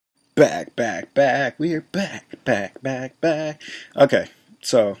back. We're back. Okay,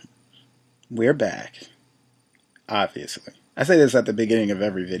 so we're back, obviously. I say this at the beginning of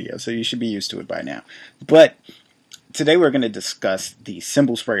every video, so you should be used to it by now. But today we're going to discuss the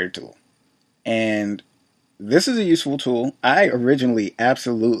symbol sprayer tool. And this is a useful tool. I originally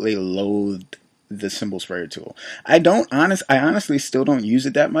absolutely loathed the symbol sprayer tool. I honestly still don't use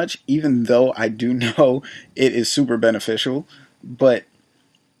it that much, even though I do know it is super beneficial. But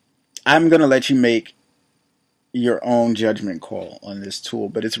I'm going to let you make your own judgment call on this tool,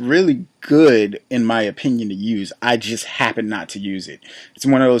 but it's really good in my opinion to use. I just happen not to use it. It's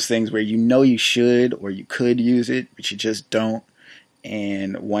one of those things where you know you should or you could use it, but you just don't.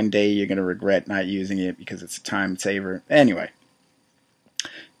 And one day you're going to regret not using it because it's a time saver. Anyway,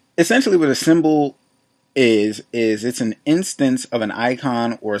 essentially what a symbol is it's an instance of an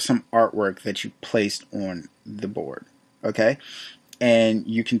icon or some artwork that you placed on the board. Okay? And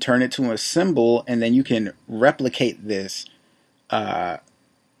you can turn it to a symbol, and then you can replicate this very,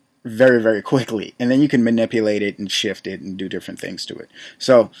 very quickly. And then you can manipulate it and shift it and do different things to it.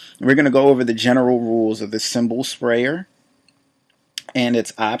 So we're going to go over the general rules of the symbol sprayer and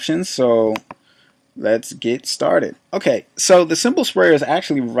its options. So let's get started. Okay, so the symbol sprayer is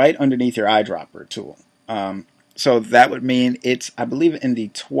actually right underneath your eyedropper tool. So that would mean it's, I believe, in the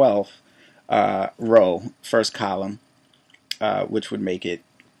 12th row, first column. Which would make it,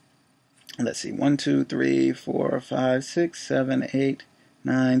 let's see, 1, 2, 3, 4, 5, 6, 7, 8,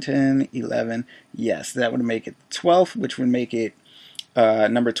 9, 10, 11. Yes, that would make it 12th, which would make it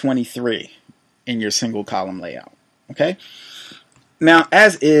number 23 in your single column layout. Okay? Now,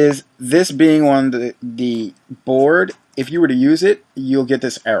 as is, this being on the board, if you were to use it, you'll get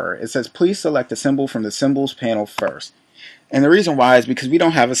this error. It says, please select a symbol from the symbols panel first. And the reason why is because we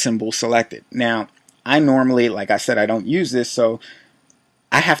don't have a symbol selected. Now, I normally, like I said, I don't use this, so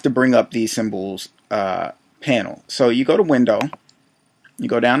I have to bring up the symbols panel. So you go to Window, you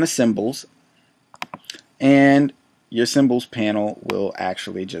go down to Symbols, and your symbols panel will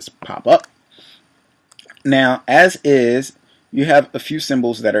actually just pop up. Now, as is, you have a few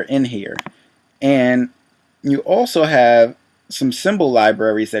symbols that are in here, and you also have some symbol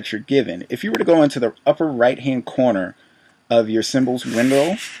libraries that you're given. If you were to go into the upper right-hand corner of your symbols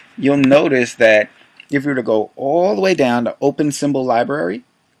window, you'll notice that if you were to go all the way down to Open Symbol Library,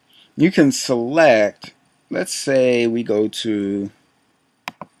 you can select, let's say we go to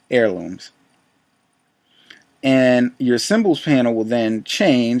Heirlooms. And your symbols panel will then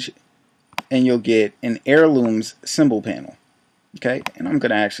change and you'll get an Heirlooms symbol panel. Okay, and I'm going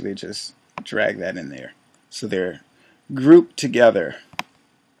to actually just drag that in there so they're grouped together.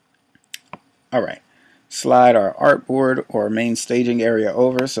 Alright. Slide our artboard or main staging area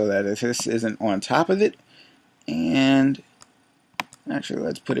over so that if this isn't on top of it, and actually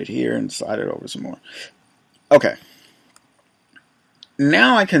let's put it here and slide it over some more. Okay,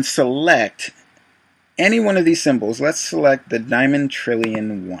 now I can select any one of these symbols. Let's select the Diamond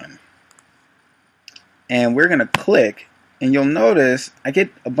Trillion one, and we're gonna click, and you'll notice I get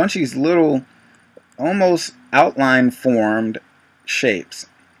a bunch of these little almost outline formed shapes.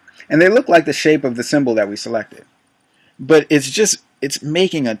 And they look like the shape of the symbol that we selected. But it's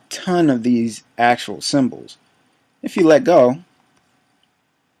making a ton of these actual symbols. If you let go,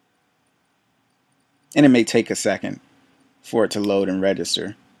 and it may take a second for it to load and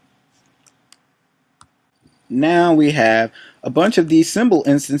register. Now we have a bunch of these symbol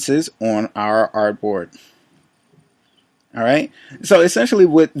instances on our artboard. Alright, so essentially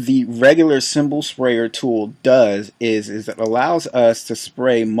what the regular symbol sprayer tool does is it allows us to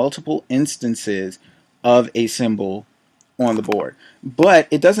spray multiple instances of a symbol on the board. But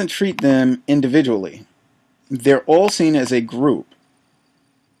it doesn't treat them individually. They're all seen as a group.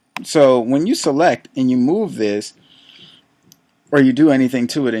 So when you select and you move this, or you do anything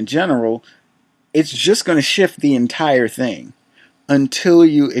to it in general, it's just going to shift the entire thing until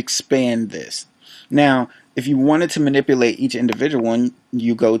you expand this. Now, if you wanted to manipulate each individual one,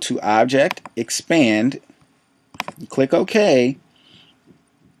 you go to Object, Expand, click OK,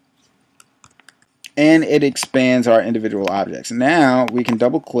 and it expands our individual objects. Now we can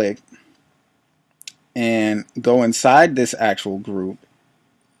double click and go inside this actual group,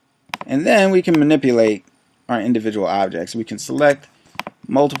 and then we can manipulate our individual objects. We can select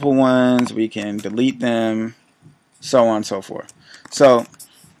multiple ones, we can delete them, so on and so forth. So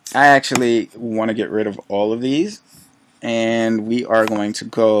I actually want to get rid of all of these, and we are going to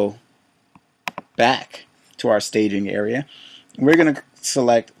go back to our staging area. We're going to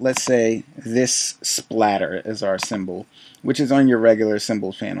select, let's say, this splatter as our symbol, which is on your regular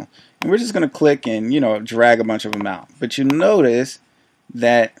symbols panel. And we're just going to click and, drag a bunch of them out. But you notice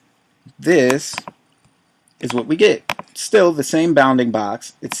that this is what we get. Still the same bounding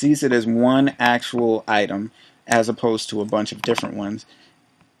box. It sees it as one actual item as opposed to a bunch of different ones.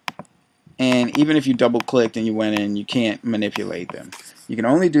 And even if you double clicked and you went in, you can't manipulate them. You can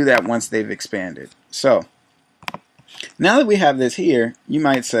only do that once they've expanded. So now that we have this here, you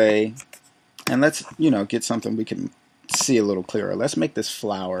might say, and let's get something we can see a little clearer. Let's make this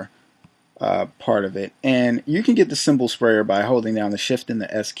flower part of it. And you can get the symbol sprayer by holding down the Shift and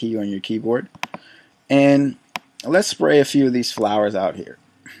the S key on your keyboard. And let's spray a few of these flowers out here.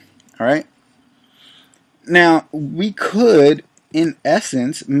 All right. Now, we could, in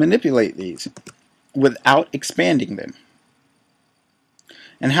essence, manipulate these without expanding them.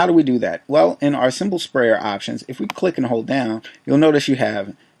 And how do we do that? Well, in our symbol sprayer options, if we click and hold down, you'll notice you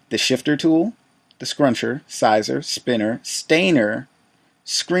have the shifter tool, the scruncher, sizer, spinner, stainer,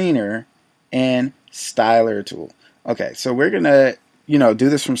 screener, and styler tool. Okay, so we're going to do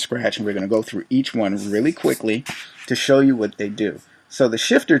this from scratch, and we're going to go through each one really quickly to show you what they do. So the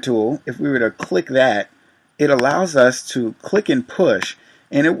shifter tool, if we were to click that, it allows us to click and push,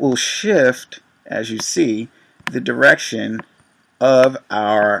 and it will shift, as you see, the direction of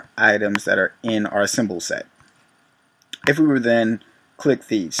our items that are in our symbol set. If we were then click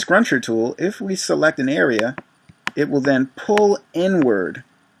the scruncher tool, if we select an area, it will then pull inward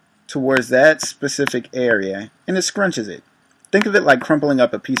towards that specific area, and it scrunches it. Think of it like crumpling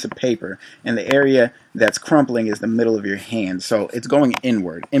up a piece of paper, and the area that's crumpling is the middle of your hand. So it's going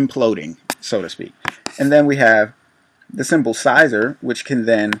inward, imploding, so to speak. And then we have the symbol sizer, which can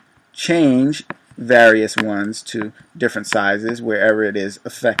then change various ones to different sizes wherever it is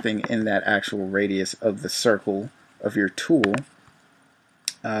affecting in that actual radius of the circle of your tool.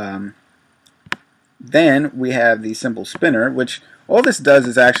 Then we have the symbol spinner, which all this does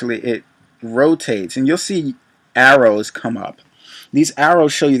is actually it rotates, and you'll see arrows come up. These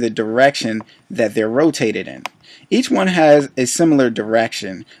arrows show you the direction that they're rotated in. Each one has a similar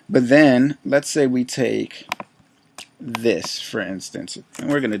direction, but then let's say we take this, for instance, and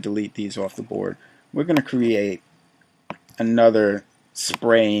we're going to delete these off the board. We're going to create another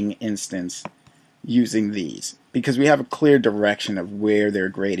spraying instance using these because we have a clear direction of where their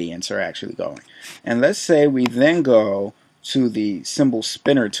gradients are actually going. And let's say we then go to the symbol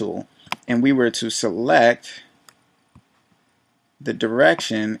spinner tool, and we were to select the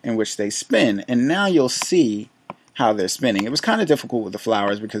direction in which they spin, and now you'll see how they're spinning. It was kind of difficult with the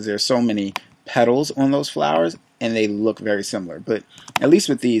flowers because there's so many petals on those flowers and they look very similar, but at least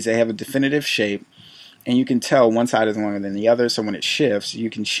with these they have a definitive shape, and you can tell one side is longer than the other, so when it shifts you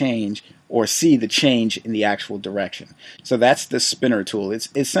can change or see the change in the actual direction. So that's the spinner tool. It's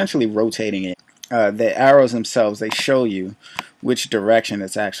essentially rotating it. The arrows themselves, they show you which direction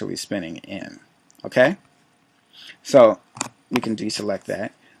it's actually spinning in. Okay, so we can deselect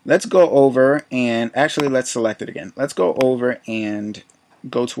that. Let's go over and actually let's select it again. Let's go over and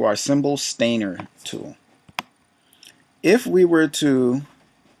go to our symbol stainer tool. If we were to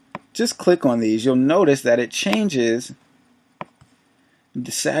just click on these, you'll notice that it changes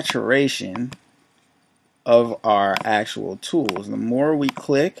the saturation of our actual tools. The more we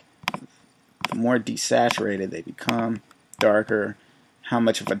click, the more desaturated they become, darker, how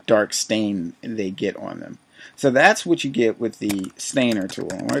much of a dark stain they get on them. So that's what you get with the stainer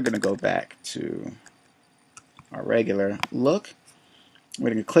tool. And we're going to go back to our regular look. We're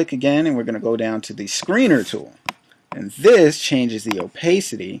going to click again, and we're going to go down to the screener tool. And this changes the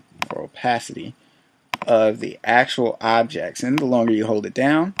opacity or opacity of the actual objects. And the longer you hold it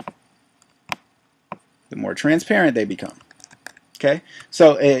down, the more transparent they become. Okay,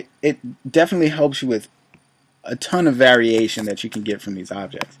 so it definitely helps you with a ton of variation that you can get from these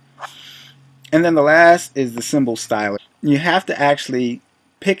objects. And then the last is the symbol styler. You have to actually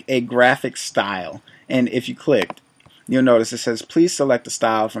pick a graphic style, and if you clicked, you'll notice it says please select the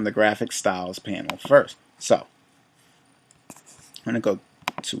style from the graphic styles panel first. So I'm going to go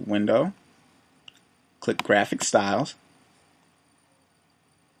to Window, click Graphic Styles.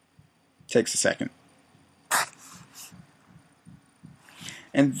 Takes a second.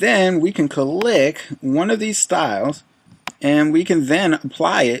 And then we can click one of these styles, and we can then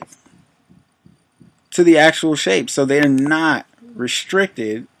apply it to the actual shape, so they're not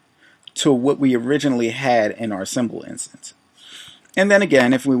restricted to what we originally had in our symbol instance. And then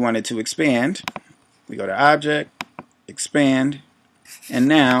again, if we wanted to expand, we go to Object, Expand, and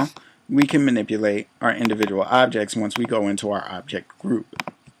now we can manipulate our individual objects once we go into our object group.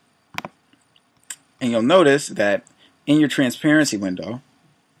 And you'll notice that in your transparency window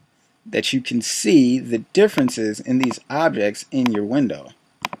that you can see the differences in these objects in your window.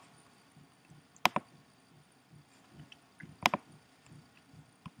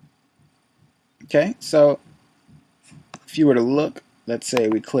 Okay, so if you were to look, let's say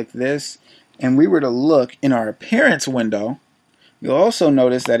we click this, and we were to look in our appearance window, you'll also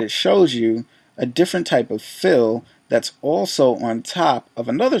notice that it shows you a different type of fill that's also on top of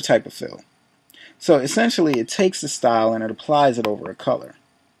another type of fill. So essentially it takes the style and it applies it over a color.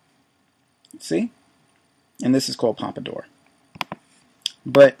 See? And this is called Pompadour.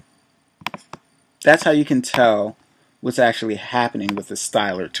 But that's how you can tell what's actually happening with the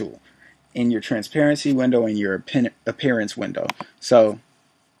styler tool in your transparency window and your appearance window. So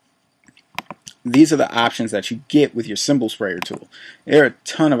these are the options that you get with your symbol sprayer tool. There are a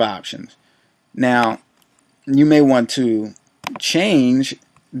ton of options. Now, you may want to change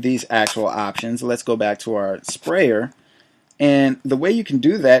these actual options. Let's go back to our sprayer. And the way you can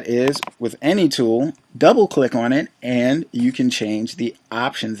do that is with any tool, double click on it and you can change the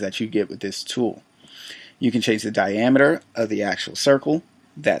options that you get with this tool. You can change the diameter of the actual circle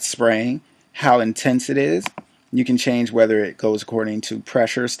that's spraying, how intense it is. You can change whether it goes according to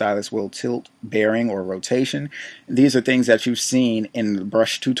pressure, stylus wheel tilt, bearing, or rotation. These are things that you've seen in the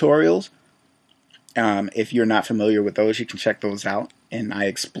brush tutorials. If you're not familiar with those, you can check those out, and I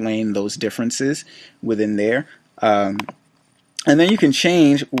explain those differences within there. And then you can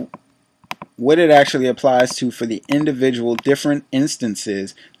change what it actually applies to for the individual different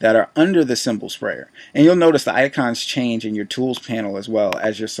instances that are under the symbol sprayer. And you'll notice the icons change in your tools panel as well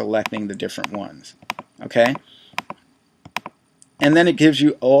as you're selecting the different ones. Okay? And then it gives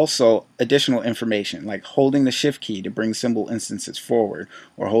you also additional information, like holding the shift key to bring symbol instances forward,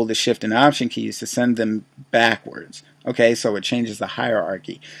 or hold the shift and option keys to send them backwards. Okay, so it changes the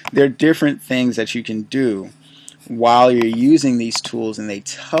hierarchy. There are different things that you can do while you're using these tools, and they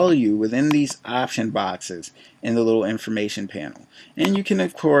tell you within these option boxes in the little information panel. And you can,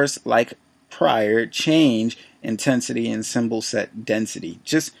 of course, like prior, change intensity and symbol set density.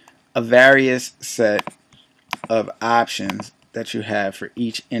 Just a various set of options that you have for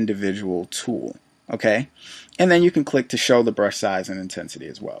each individual tool. Okay, and then you can click to show the brush size and intensity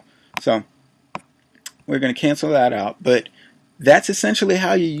as well. So we're going to cancel that out, but that's essentially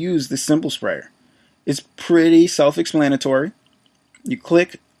how you use the symbol sprayer. It's pretty self-explanatory. You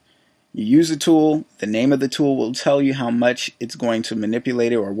click, you use the tool, the name of the tool will tell you how much it's going to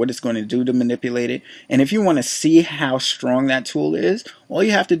manipulate it or what it's going to do to manipulate it. And if you want to see how strong that tool is, all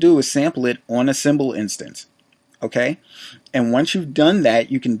you have to do is sample it on a symbol instance. Okay? And once you've done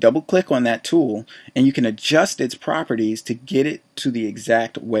that, you can double click on that tool and you can adjust its properties to get it to the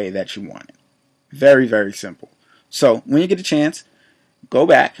exact way that you want it. Very, very simple. So when you get a chance, go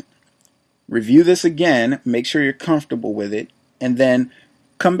back, review this again, make sure you're comfortable with it, and then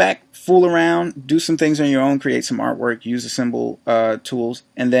come back, fool around, do some things on your own, create some artwork, use the symbol tools,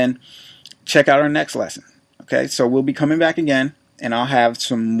 and then check out our next lesson. Okay, so we'll be coming back again, and I'll have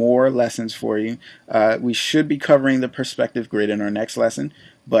some more lessons for you. We should be covering the perspective grid in our next lesson,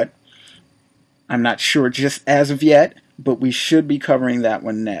 but I'm not sure just as of yet, but we should be covering that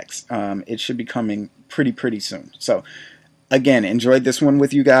one next. It should be coming pretty soon. So again, enjoyed this one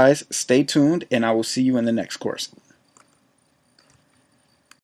with you guys. Stay tuned, and I will see you in the next course.